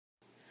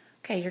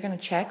Okay, you're going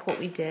to check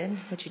what you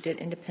did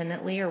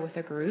independently or with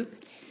a group.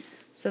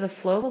 So the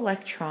flow of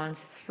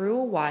electrons through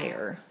a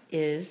wire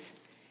is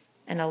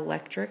an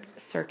electric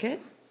circuit.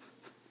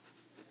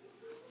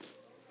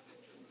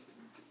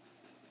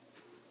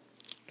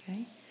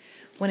 Okay.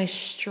 When a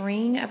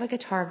string of a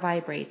guitar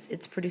vibrates,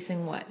 it's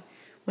producing what?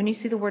 When you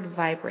see the word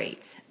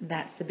vibrates,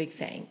 that's the big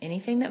thing.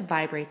 Anything that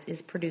vibrates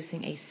is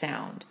producing a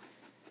sound.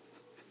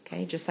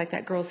 Okay, just like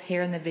that girl's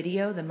hair in the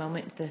video, the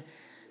moment the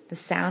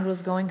sound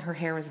was going, her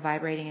hair was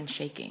vibrating and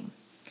shaking.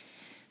 It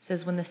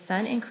says when the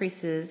sun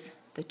increases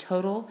the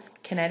total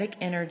kinetic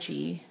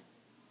energy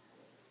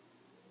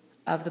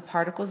of the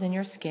particles in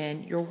your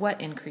skin, your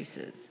what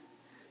increases?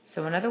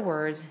 So in other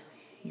words,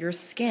 your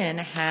skin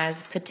has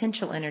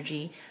potential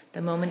energy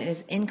the moment it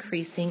is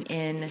increasing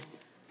in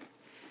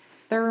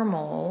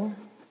thermal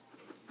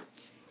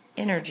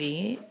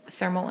energy.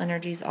 Thermal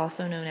energy is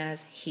also known as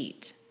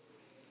heat.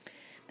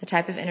 The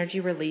type of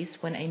energy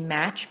released when a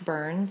match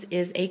burns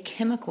is a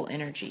chemical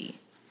energy.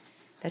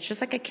 That's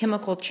just like a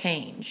chemical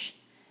change.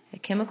 A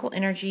chemical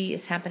energy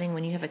is happening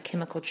when you have a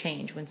chemical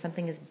change, when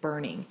something is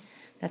burning.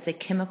 That's a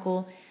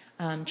chemical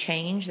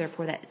change,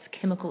 therefore that's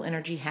chemical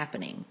energy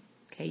happening.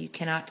 Okay, you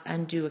cannot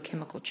undo a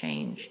chemical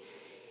change.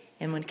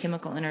 And when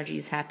chemical energy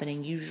is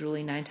happening,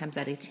 usually 9 times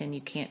out of 10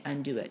 you can't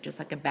undo it, just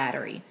like a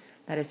battery.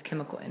 That is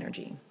chemical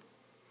energy.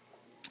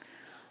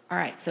 All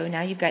right, so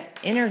now you've got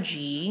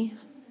energy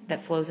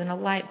that flows in a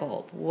light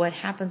bulb. What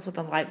happens with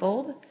a light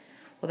bulb?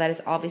 Well, that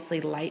is obviously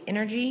light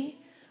energy,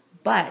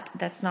 but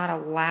that's not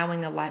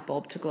allowing the light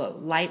bulb to glow.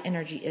 Light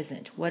energy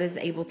isn't. What is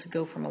able to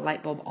go from a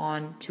light bulb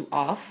on to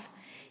off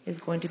is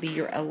going to be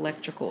your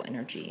electrical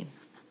energy.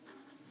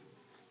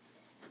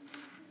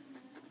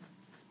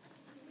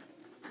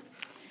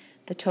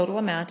 The total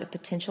amount of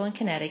potential and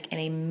kinetic in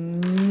a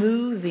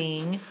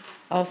moving,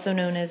 also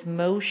known as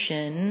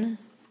motion,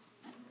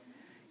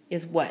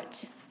 is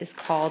what is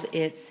called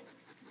its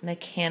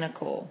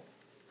mechanical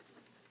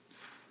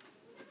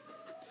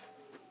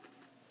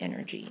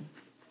energy.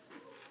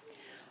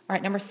 All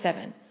right, number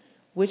 7.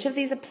 Which of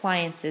these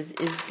appliances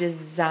is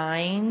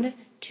designed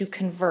to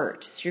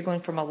convert? So you're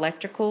going from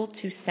electrical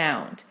to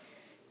sound.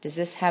 Does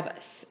this have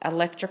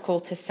electrical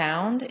to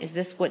sound? Is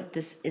this what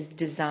this is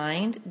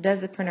designed?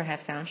 Does the printer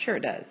have sound? Sure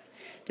it does.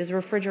 Does a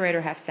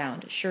refrigerator have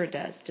sound? Sure it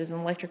does. Does an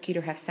electric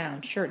heater have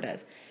sound? Sure it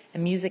does. A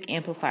music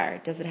amplifier,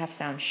 does it have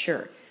sound?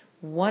 Sure.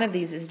 One of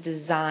these is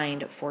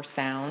designed for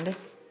sound,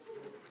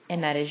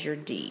 and that is your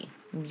D,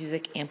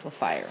 music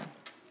amplifier.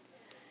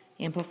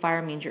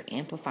 Amplifier means you're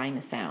amplifying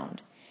the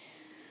sound.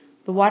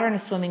 The water in a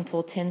swimming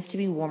pool tends to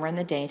be warmer in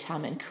the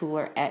daytime and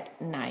cooler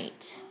at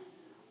night.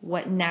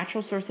 What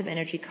natural source of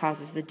energy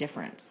causes the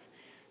difference?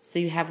 So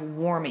you have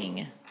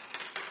warming.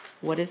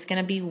 What is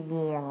going to be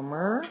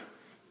warmer?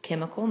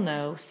 Chemical,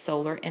 no.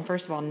 Solar, and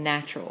first of all,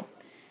 natural.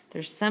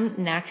 There's some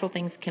natural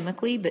things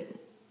chemically, but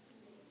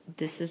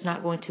this is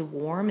not going to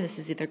warm. This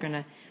is either going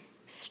to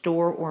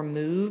store or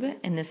move,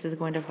 and this is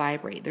going to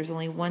vibrate. There's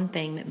only one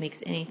thing that makes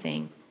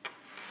anything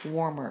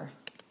warmer,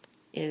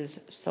 is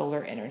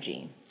solar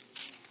energy.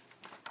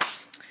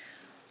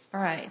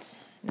 All right,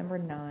 number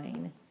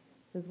 9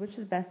 says which is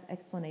the best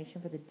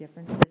explanation for the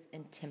differences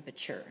in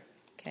temperature?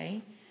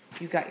 Okay,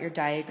 you've got your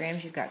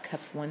diagrams. You've got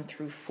cups 1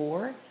 through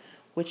 4.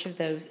 Which of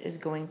those is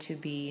going to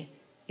be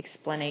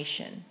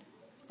explanation?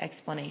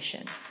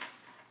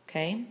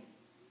 Okay.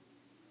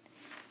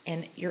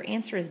 And your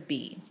answer is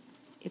B.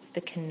 It's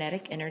the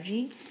kinetic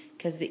energy,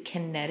 because the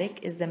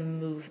kinetic is the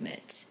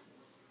movement.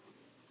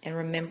 And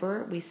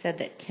remember, we said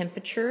that the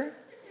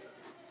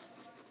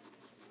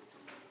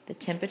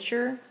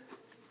temperature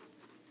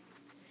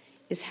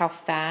is how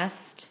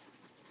fast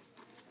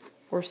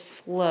or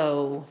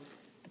slow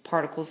the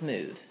particles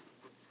move.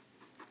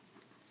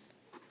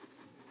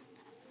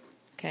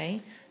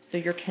 Okay? So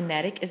your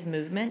kinetic is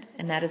movement,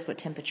 and that is what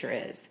temperature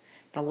is.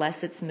 The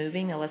less it's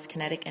moving, the less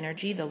kinetic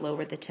energy, the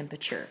lower the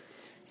temperature.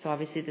 So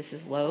obviously this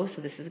is low,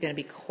 so this is going to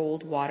be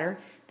cold water.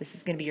 This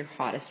is going to be your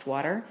hottest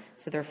water,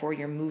 so therefore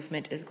your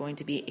movement is going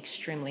to be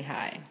extremely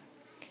high.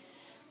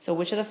 So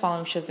which of the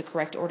following shows the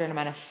correct order and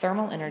amount of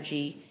thermal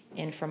energy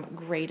in from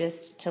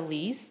greatest to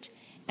least?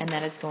 And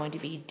that is going to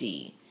be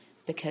D,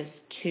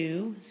 because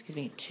 2,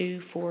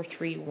 4,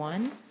 3,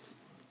 1,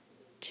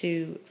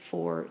 2,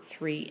 4,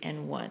 3,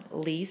 and 1.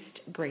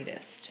 Least,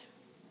 greatest.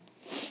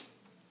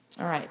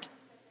 All right.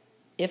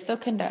 If the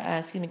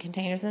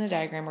containers in the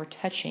diagram were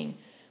touching,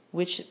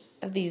 which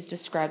of these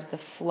describes the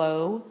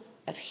flow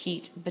of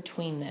heat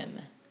between them?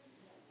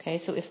 Okay,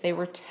 so if they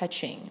were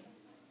touching,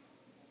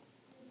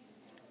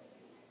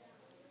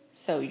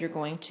 so you're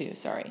going to,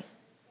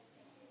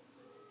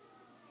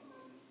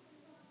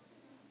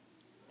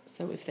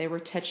 So if they were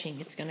touching,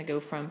 it's going to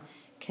go from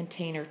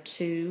container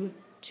 2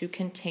 to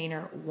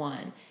container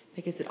 1,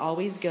 because it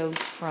always goes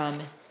from,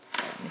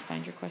 let me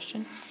find your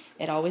question.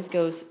 It always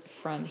goes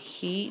from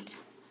heat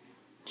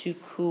to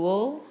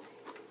cooler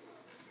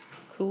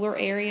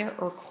area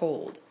or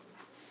cold.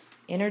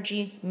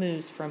 Energy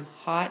moves from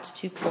hot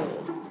to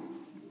cold.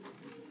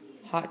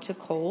 Hot to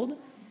cold.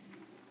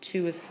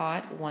 2 is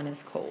hot, 1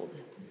 is cold.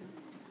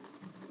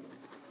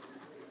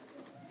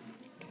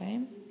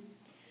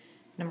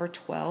 Number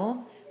 12,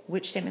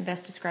 which statement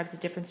best describes the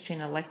difference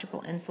between an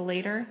electrical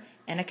insulator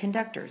and a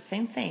conductor?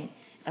 Same thing.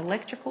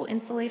 Electrical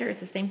insulator is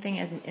the same thing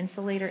as an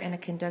insulator and a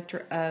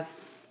conductor of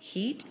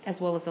heat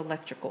as well as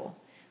electrical.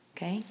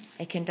 Okay?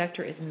 A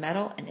conductor is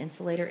metal, an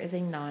insulator is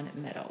a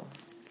non-metal.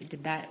 We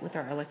did that with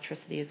our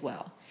electricity as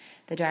well.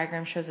 The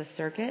diagram shows a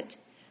circuit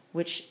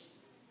which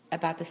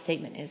about the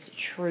statement is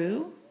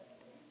true.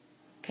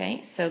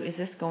 Okay, so is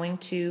this going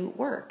to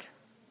work?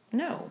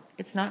 No,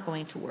 it's not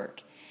going to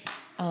work.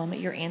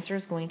 Your answer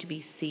is going to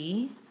be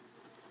C.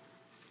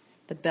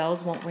 The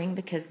bells won't ring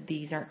because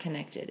these aren't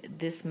connected.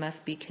 This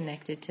must be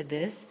connected to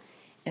this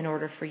in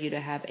order for you to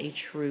have a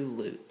true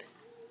loop.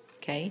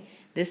 Okay,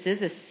 this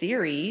is a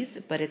series,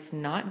 but it's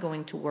not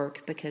going to work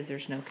because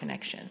there's no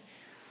connection.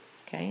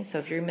 Okay, so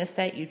if you missed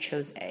that, you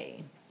chose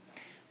A.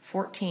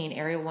 14,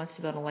 Ariel wants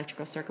to build an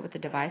electrical circuit with a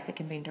device that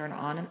can be turned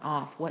on and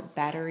off. What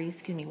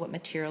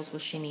materials will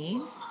she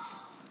need?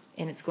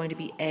 And it's going to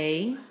be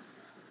A,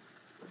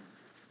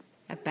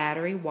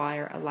 battery,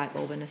 wire, a light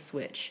bulb, and a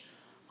switch.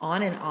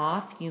 On and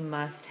off, you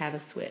must have a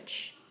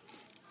switch.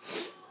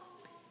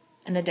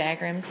 And the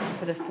diagrams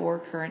for the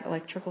 4 current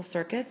electrical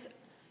circuits,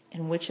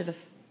 in which of the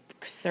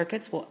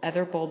circuits will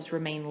other bulbs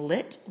remain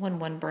lit when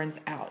one burns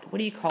out? What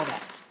do you call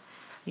that?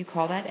 You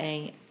call that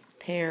a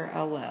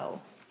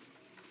parallel.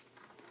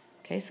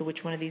 Okay, so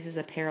which one of these is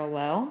a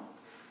parallel?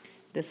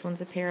 This one's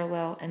a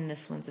parallel, and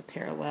this one's a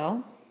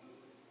parallel.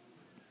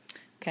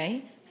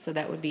 Okay, so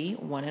that would be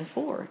 1 and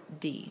 4,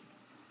 D.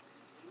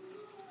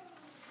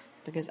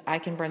 Because I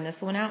can burn this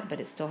one out,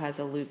 but it still has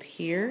a loop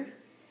here,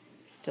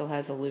 still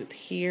has a loop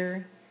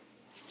here,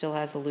 still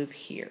has a loop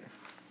here.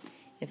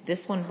 If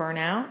this one burn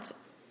out,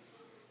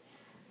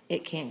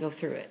 it can't go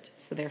through it,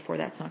 so therefore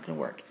that's not going to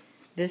work.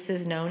 This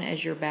is known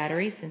as your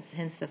battery,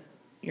 hence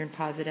you're in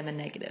positive and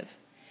negative.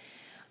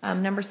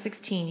 Number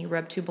 16, you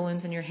rub 2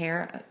 balloons in your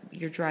hair,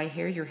 your dry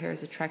hair. Your hair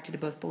is attracted to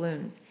both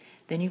balloons.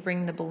 Then you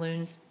bring the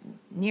balloons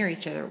near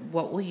each other.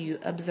 What will you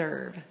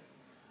observe?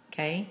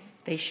 Okay,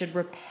 they should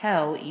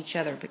repel each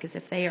other, because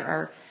if they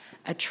are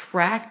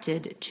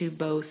attracted to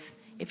both,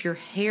 if your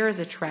hair is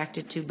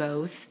attracted to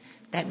both,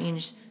 that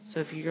means,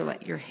 so if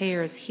your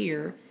hair is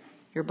here,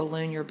 your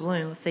balloon,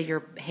 let's say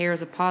your hair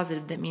is a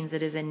positive, that means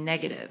it is a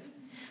negative.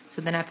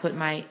 So then I put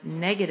my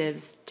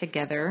negatives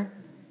together,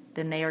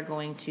 then they are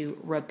going to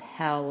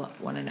repel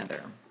one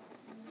another.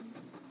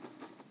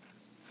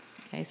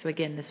 Okay, so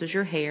again, this was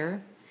your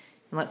hair,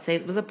 and let's say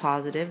it was a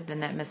positive,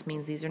 then that must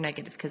means these are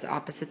negative, because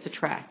opposites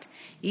attract.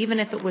 Even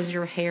if it was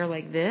your hair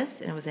like this,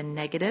 and it was a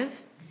negative,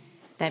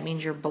 that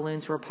means your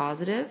balloons were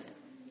positive.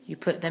 You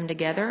put them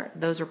together,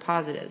 those are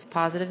positives.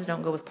 Positives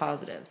don't go with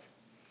positives.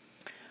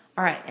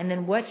 All right, and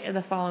then what are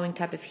the following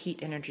type of heat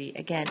energy?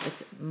 Again,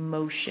 it's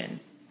motion,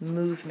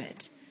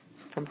 movement.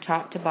 From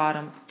top to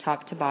bottom,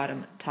 top to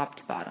bottom, top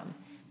to bottom.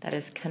 That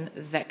is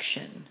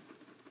convection.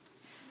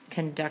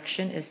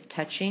 Conduction is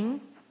touching.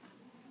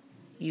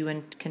 You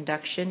and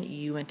conduction,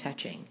 you and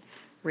touching.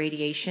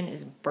 Radiation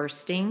is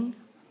bursting.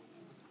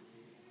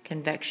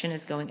 Convection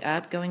is going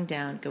up, going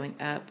down, going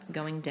up,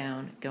 going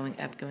down, going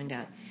up, going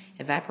down.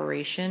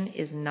 Evaporation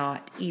is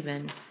not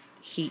even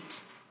heat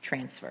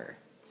transfer.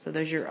 So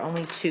those are your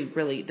only two,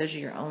 really, those are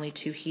your only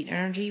 2 heat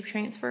energy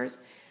transfers.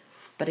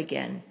 But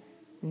again,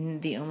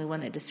 the only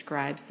one that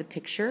describes the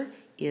picture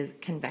is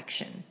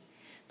convection.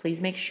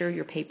 Please make sure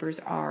your papers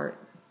are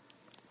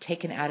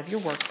taken out of your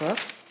workbook.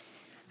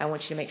 I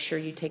want you to make sure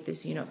you take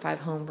this Unit 5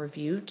 home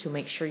review to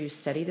make sure you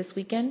study this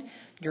weekend.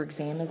 Your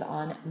exam is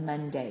on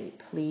Monday.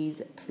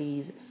 Please,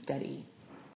 please study.